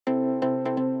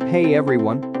Hey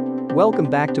everyone! Welcome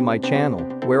back to my channel,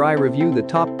 where I review the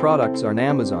top products on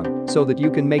Amazon so that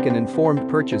you can make an informed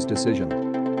purchase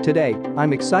decision. Today,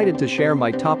 I'm excited to share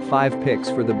my top 5 picks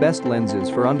for the best lenses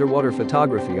for underwater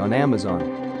photography on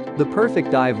Amazon. The perfect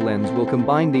dive lens will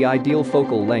combine the ideal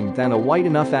focal length and a wide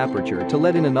enough aperture to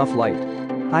let in enough light.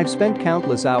 I've spent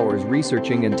countless hours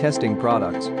researching and testing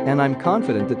products, and I'm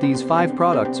confident that these 5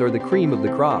 products are the cream of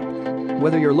the crop.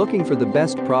 Whether you're looking for the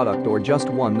best product or just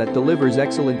one that delivers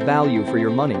excellent value for your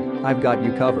money, I've got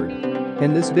you covered.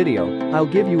 In this video, I'll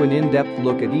give you an in-depth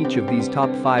look at each of these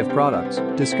top 5 products,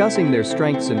 discussing their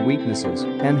strengths and weaknesses,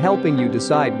 and helping you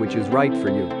decide which is right for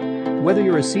you. Whether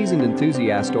you're a seasoned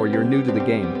enthusiast or you're new to the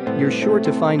game, you're sure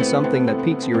to find something that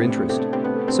piques your interest.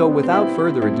 So without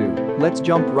further ado, let's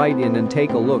jump right in and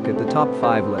take a look at the top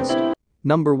 5 list.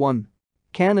 Number 1.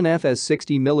 Canon FS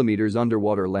 60mm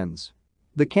underwater lens.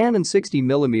 The Canon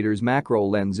 60mm macro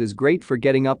lens is great for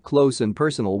getting up close and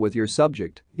personal with your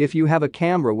subject if you have a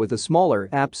camera with a smaller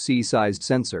APS-C-sized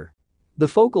sensor. The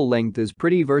focal length is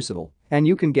pretty versatile, and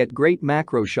you can get great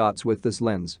macro shots with this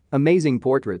lens, amazing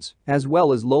portraits, as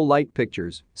well as low-light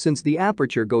pictures, since the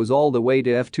aperture goes all the way to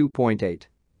f2.8.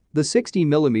 The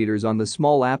 60mm on the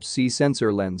small APS-C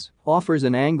sensor lens offers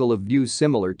an angle of view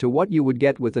similar to what you would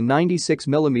get with a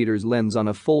 96mm lens on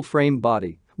a full-frame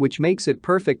body, which makes it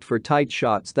perfect for tight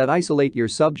shots that isolate your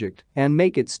subject and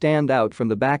make it stand out from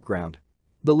the background.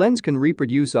 The lens can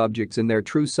reproduce objects in their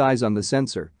true size on the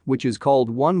sensor, which is called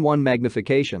 1:1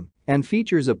 magnification, and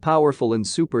features a powerful and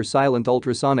super silent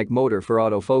ultrasonic motor for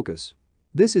autofocus.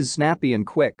 This is snappy and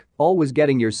quick, always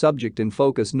getting your subject in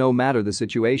focus no matter the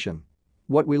situation.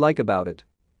 What we like about it: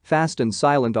 fast and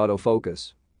silent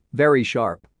autofocus. Very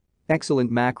sharp. Excellent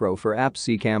macro for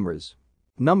APS-C cameras.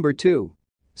 Number 2.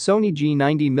 Sony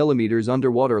G90mm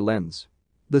underwater lens.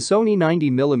 The Sony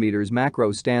 90mm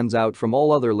macro stands out from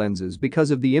all other lenses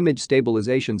because of the image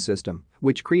stabilization system,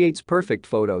 which creates perfect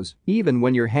photos even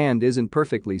when your hand isn't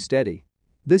perfectly steady.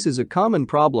 This is a common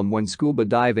problem when scuba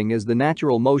diving, as the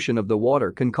natural motion of the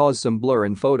water can cause some blur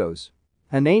in photos.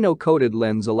 A nano-coated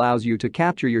lens allows you to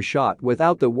capture your shot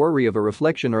without the worry of a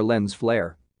reflection or lens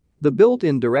flare. The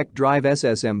built-in direct drive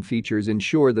SSM features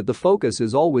ensure that the focus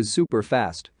is always super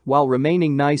fast while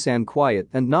remaining nice and quiet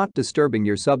and not disturbing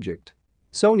your subject.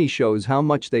 Sony shows how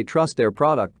much they trust their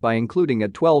product by including a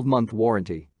 12-month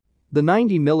warranty. The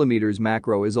 90mm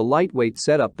macro is a lightweight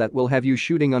setup that will have you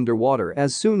shooting underwater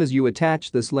as soon as you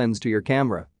attach this lens to your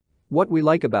camera. What we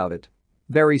like about it: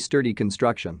 very sturdy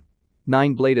construction.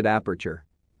 9-bladed aperture.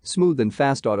 Smooth and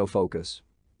fast autofocus.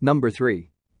 Number 3.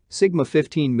 Sigma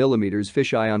 15mm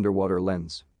fisheye underwater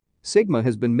lens. Sigma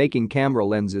has been making camera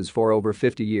lenses for over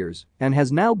 50 years and has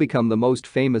now become the most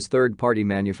famous third-party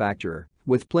manufacturer,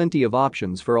 with plenty of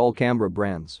options for all camera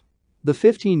brands. The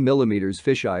 15mm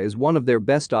fisheye is one of their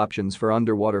best options for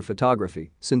underwater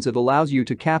photography, since it allows you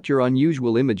to capture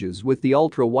unusual images with the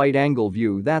ultra-wide-angle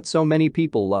view that so many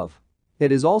people love.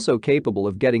 It is also capable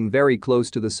of getting very close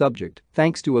to the subject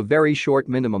thanks to a very short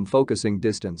minimum focusing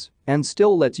distance, and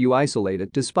still lets you isolate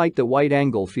it despite the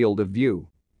wide-angle field of view.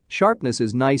 Sharpness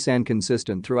is nice and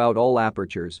consistent throughout all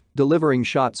apertures, delivering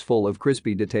shots full of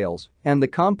crispy details, and the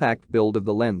compact build of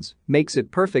the lens makes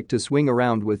it perfect to swing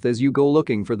around with as you go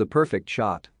looking for the perfect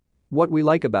shot. What we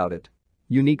like about it: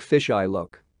 unique fisheye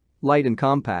look. Light and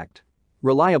compact.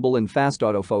 Reliable and fast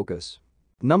autofocus.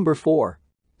 Number 4.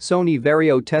 Sony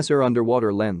Vario Tessar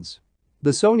underwater lens.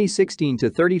 The Sony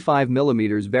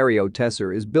 16-35mm Vario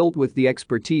Tessar is built with the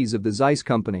expertise of the Zeiss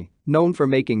company, known for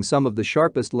making some of the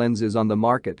sharpest lenses on the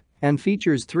market, and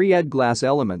features 3 ED glass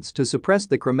elements to suppress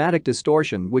the chromatic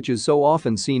distortion which is so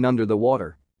often seen under the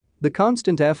water. The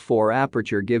constant f4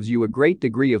 aperture gives you a great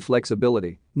degree of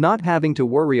flexibility, not having to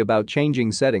worry about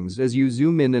changing settings as you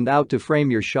zoom in and out to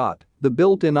frame your shot. The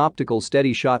built-in optical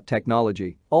steady shot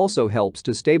technology also helps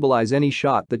to stabilize any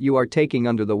shot that you are taking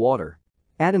under the water.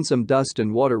 Add in some dust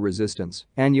and water resistance,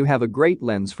 and you have a great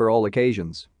lens for all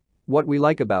occasions. What we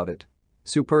like about it: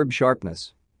 superb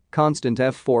sharpness. Constant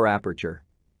f4 aperture.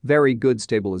 Very good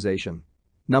stabilization.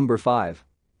 Number 5.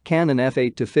 Canon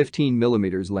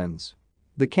f8-15mm lens.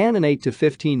 The Canon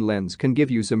 8-15 lens can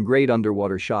give you some great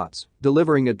underwater shots,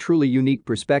 delivering a truly unique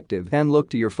perspective and look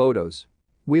to your photos.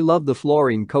 We love the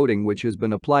fluorine coating which has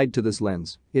been applied to this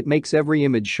lens. It makes every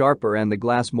image sharper and the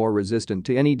glass more resistant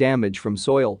to any damage from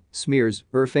soil, smears,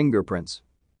 or fingerprints.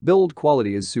 Build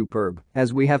quality is superb,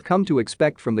 as we have come to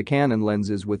expect from the Canon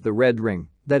lenses with the red ring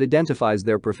that identifies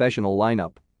their professional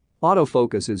lineup.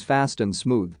 Autofocus is fast and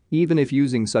smooth, even if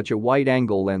using such a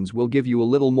wide-angle lens will give you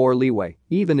a little more leeway,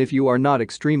 even if you are not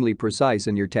extremely precise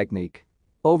in your technique.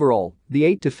 Overall, the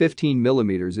 8 to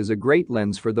 15mm is a great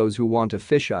lens for those who want a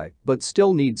fisheye but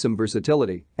still need some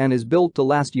versatility and is built to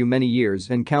last you many years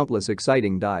and countless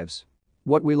exciting dives.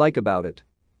 What we like about it: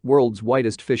 world's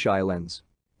widest fisheye lens,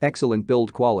 excellent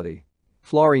build quality,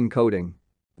 fluorine coating.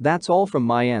 That's all from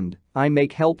my end. I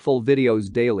make helpful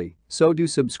videos daily, so do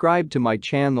subscribe to my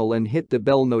channel and hit the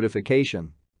bell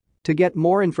notification. To get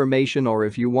more information or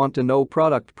if you want to know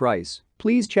product price,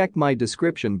 please check my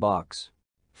description box.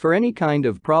 For any kind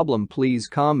of problem, please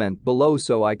comment below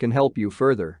so I can help you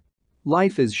further.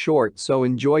 Life is short, so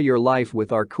enjoy your life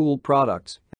with our cool products.